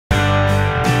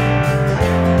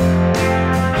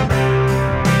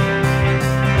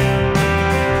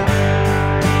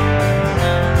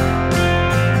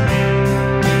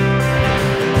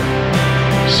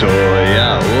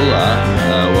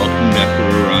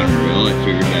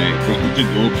brought the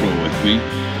GoPro with me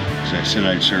because I said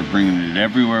I'd start bringing it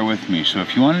everywhere with me. So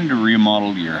if you wanted to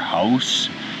remodel your house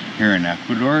here in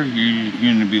Ecuador, you're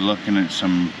going to be looking at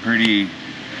some pretty,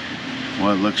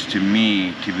 what looks to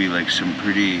me to be like some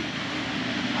pretty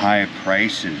high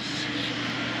prices.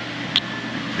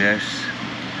 Like this,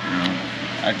 you know,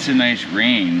 that's a nice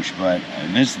range, but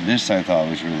this I thought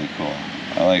was really cool.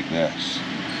 I like this.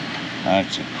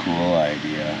 That's a cool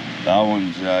idea. That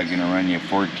one's gonna run you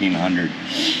 $1,400.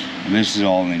 This is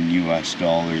all in US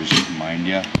dollars, mind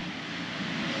ya.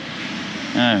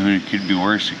 It could be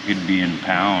worse. It could be in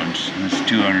pounds. That's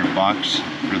 200 bucks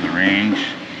for the range.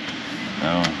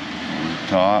 So, the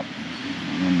top,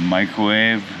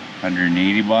 microwave,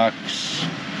 180 bucks.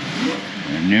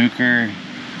 A nuker,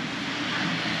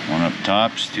 one up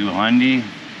top's 200.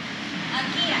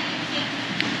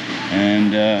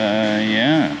 And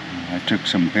yeah, I took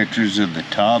some pictures of the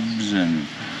tubs and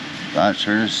that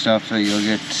sort of stuff that you'll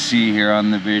get to see here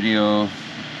on the video.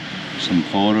 Some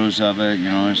photos of it, you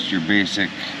know, it's your basic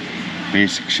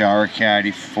shower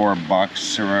caddy for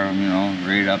 $4 around, you know,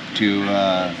 right up to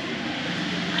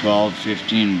 12,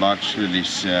 15 bucks for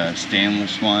this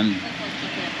stainless one.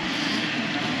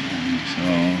 So,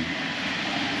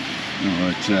 you know,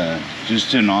 it's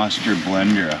just an Oster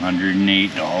blender,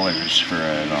 $108 for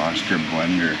an Oster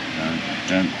blender.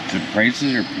 The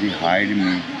prices are pretty high to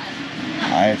me.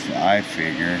 I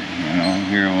figure, you know,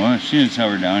 here, well, as soon as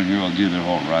we're down here, we'll do the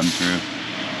whole run through.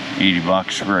 80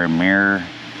 bucks for a mirror,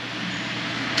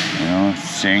 you know,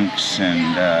 sinks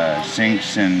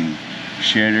and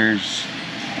shitters,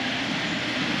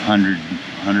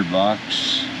 100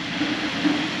 bucks,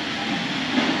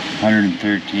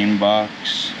 113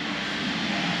 bucks.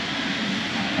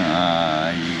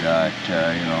 You got,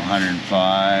 you know,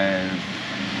 105,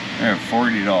 or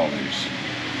 $40.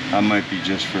 That might be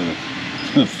just for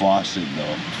the faucet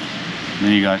though.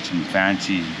 Then you got some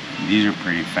fancy, these are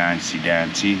pretty fancy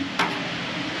dancy.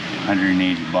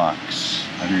 180 bucks,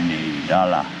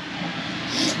 $180.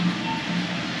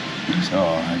 So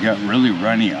I got really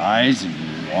runny eyes and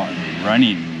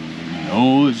runny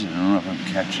nose. I don't know if I'm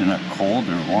catching a cold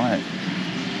or what.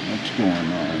 What's going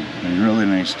on? There's a really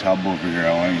nice tub over here.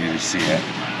 I want you to see it.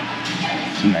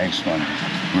 It's a nice one.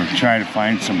 We're trying to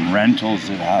find some rentals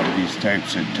that have these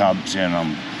types of tubs in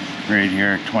them. Right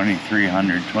here,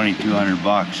 2,300, 2,200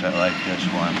 bucks. I like this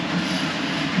one.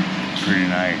 Pretty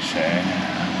nice, eh?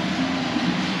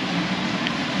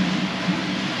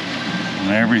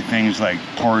 And everything's like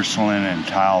porcelain and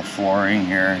tile flooring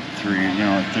here.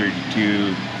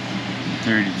 32,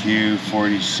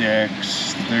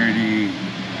 46, 30.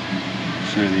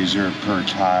 Sure, these are per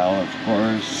tile, of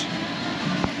course.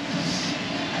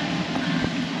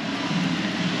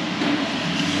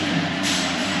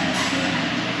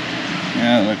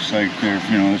 Yeah, it looks like they're,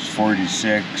 you know, it's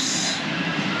 46,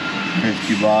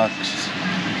 50 bucks.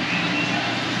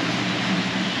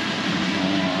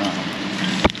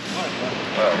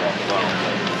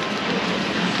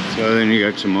 So then you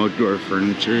got some outdoor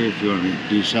furniture if you want to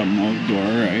do something outdoor,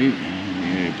 right?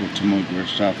 You put some outdoor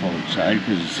stuff outside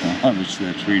because obviously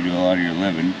that's where you do a lot of your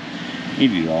living.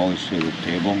 $80 for the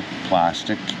table,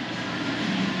 plastic.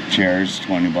 Chairs,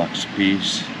 20 bucks a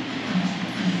piece.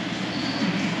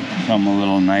 Something a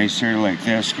little nicer like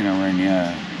this gonna run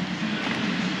you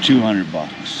 200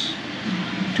 bucks.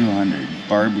 200.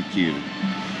 Barbecue.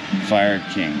 Fire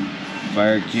King,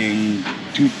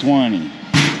 220.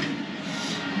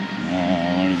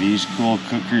 One of these cool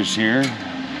cookers here,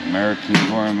 American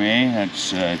Gourmet,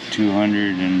 that's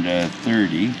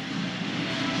 230.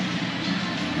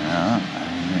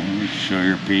 Show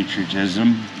your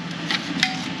patriotism.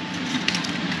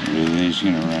 Really is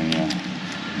gonna run you,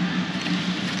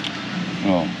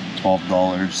 oh,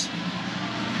 $12.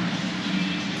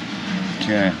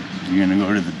 Okay, you're gonna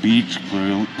go to the beach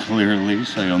clearly,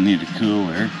 so you'll need a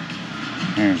cooler.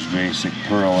 Here's basic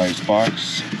pearl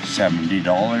icebox,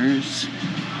 $70.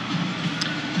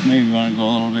 Maybe you want to go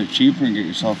a little bit cheaper and get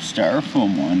yourself a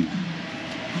styrofoam one.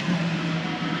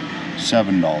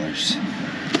 $7.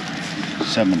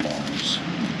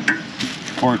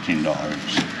 $14.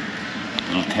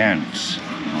 Little tents.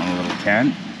 Want a little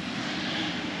tent?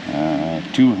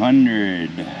 200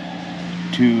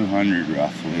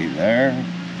 roughly there.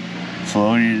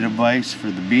 Floating device for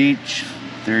the beach,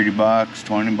 30 bucks,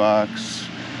 20 bucks,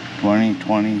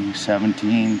 20,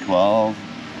 17, 12.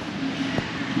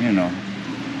 You know,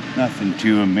 nothing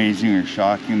too amazing or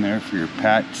shocking there for your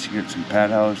pets. You get some pet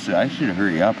house. I should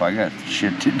hurry up. I got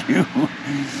shit to do.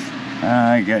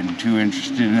 I'm getting too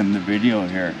interested in the video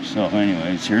here. So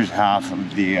anyways, here's half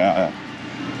of the,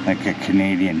 like a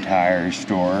Canadian Tire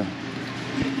store.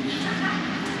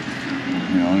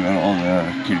 You know, got all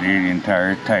the Canadian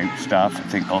Tire type stuff. I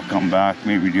think I'll come back,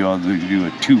 maybe do a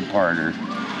two-parter.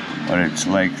 But it's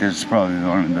like, this is probably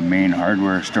one of the main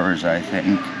hardware stores, I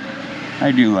think.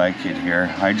 I do like it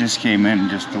here. I just came in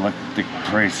just to look at the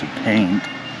price of paint.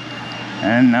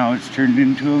 And now it's turned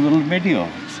into a little video.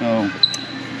 So,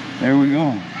 there we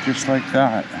go. Just like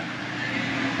that.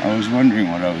 I was wondering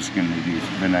what I was going to do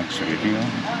for the next video.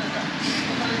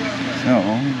 So,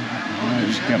 I'll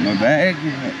just get my bag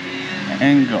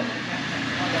and go.